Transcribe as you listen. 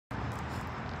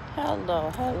Hello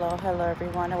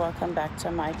everyone, and welcome back to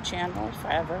my channel,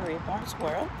 Forever Reborns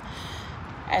World.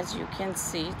 As you can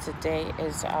see, today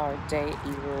is our day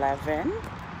 11,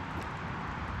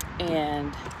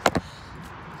 and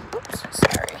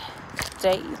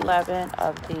day 11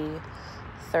 of the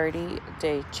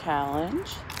 30-day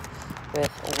challenge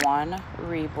with one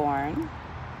reborn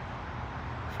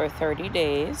for 30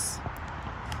 days,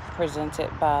 presented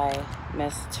by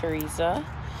Miss Teresa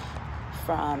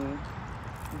from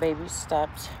Baby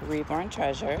Steps Reborn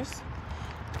Treasures.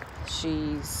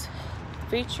 She's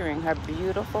featuring her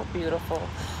beautiful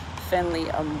Finley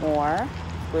Amour,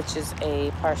 which is a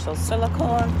partial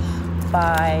silicone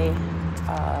by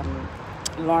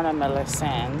Lorna Miller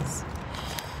Sands.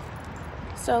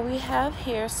 So we have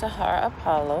here Sahar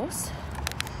Apollos.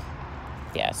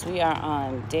 Yes, we are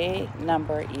on day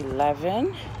number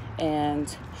 11,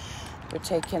 and we're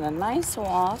taking a nice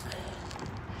walk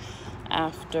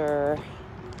after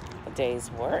a day's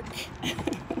work.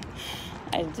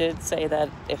 I did say that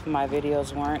if my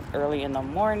videos weren't early in the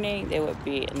morning, they would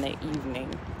be in the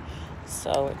evening.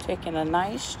 So we're taking a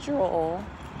nice stroll.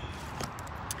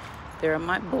 There are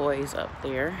my boys up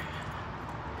there,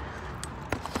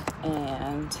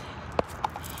 and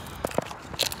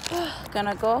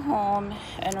gonna go home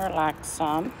and relax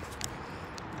some.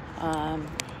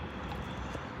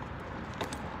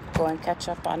 Go and catch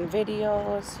up on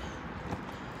videos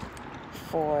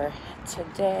for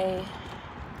today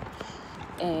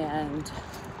and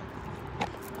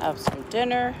have some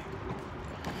dinner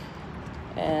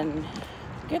and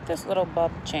get this little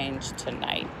bub changed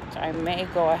tonight. I may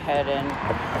go ahead and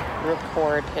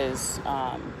record his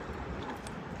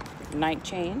night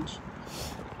change,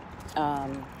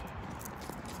 but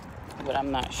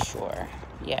I'm not sure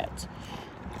yet.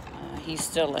 He's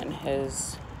still in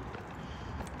his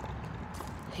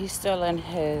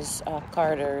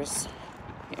Carter's.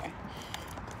 Here,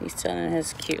 he's still in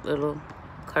his cute little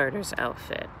Carter's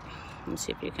outfit. Let me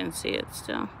see if you can see it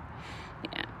still.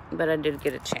 Yeah, but I did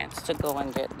get a chance to go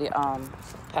and get the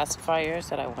pacifiers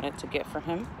that I wanted to get for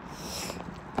him,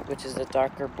 which is a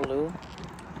darker blue.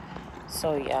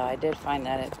 So yeah, I did find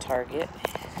that at Target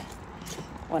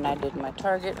when I did my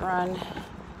Target run,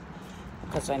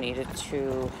 because I needed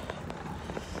to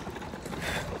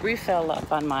refill up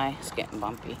on my, it's getting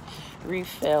bumpy,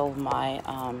 refill my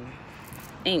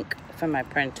ink for my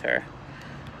printer.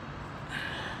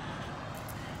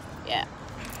 Yeah,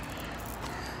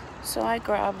 so I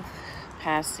grabbed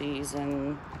Passies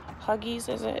and Huggies,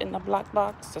 is it, in the black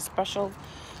box, the special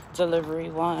delivery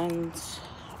ones.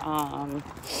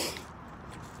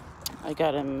 I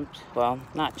got him, well,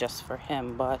 not just for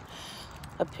him, but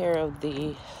a pair of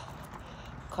the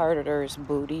Carter's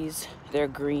booties. They're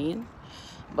green,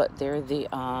 but they're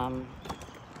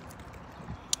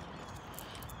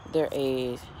they're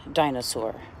a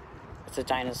dinosaur. It's a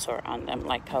dinosaur on them,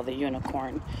 like how the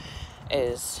unicorn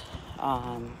is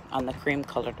on the cream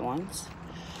colored ones.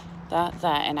 That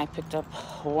and I picked up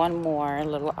one more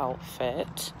little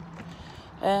outfit,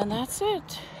 and that's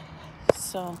it.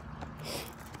 So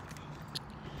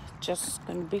just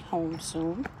gonna be home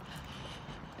soon.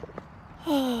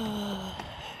 It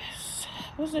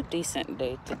was a decent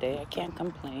day today. I can't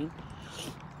complain.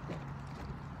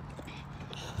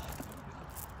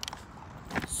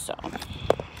 So,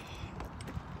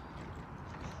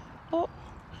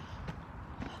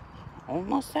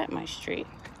 almost at my street.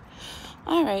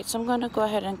 All right, so I'm going to go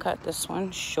ahead and cut this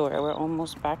one short. We're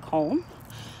almost back home.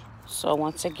 So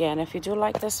once again, if you do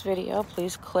like this video,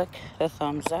 please click the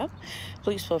thumbs up.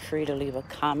 Please feel free to leave a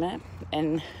comment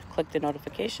and click the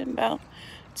notification bell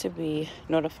to be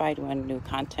notified when new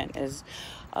content is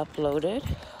uploaded.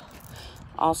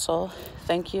 Also,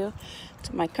 thank you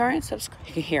to my current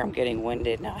subscribers. Here, I'm getting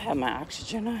winded. Now I have my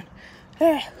oxygen on.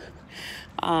 I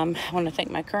want to thank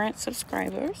my current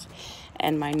subscribers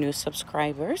and my new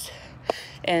subscribers,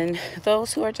 and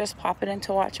those who are just popping in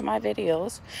to watch my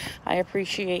videos. I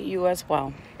appreciate you as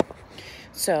well.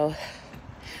 So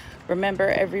remember,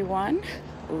 everyone,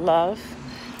 love,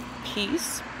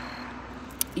 peace,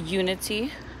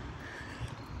 unity,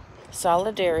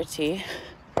 solidarity,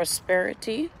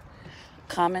 prosperity,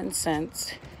 common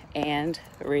sense, and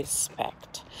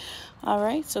respect. All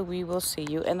right, so we will see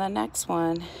you in the next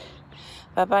one.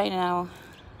 Bye-bye now.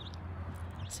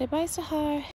 Say bye, Sahar.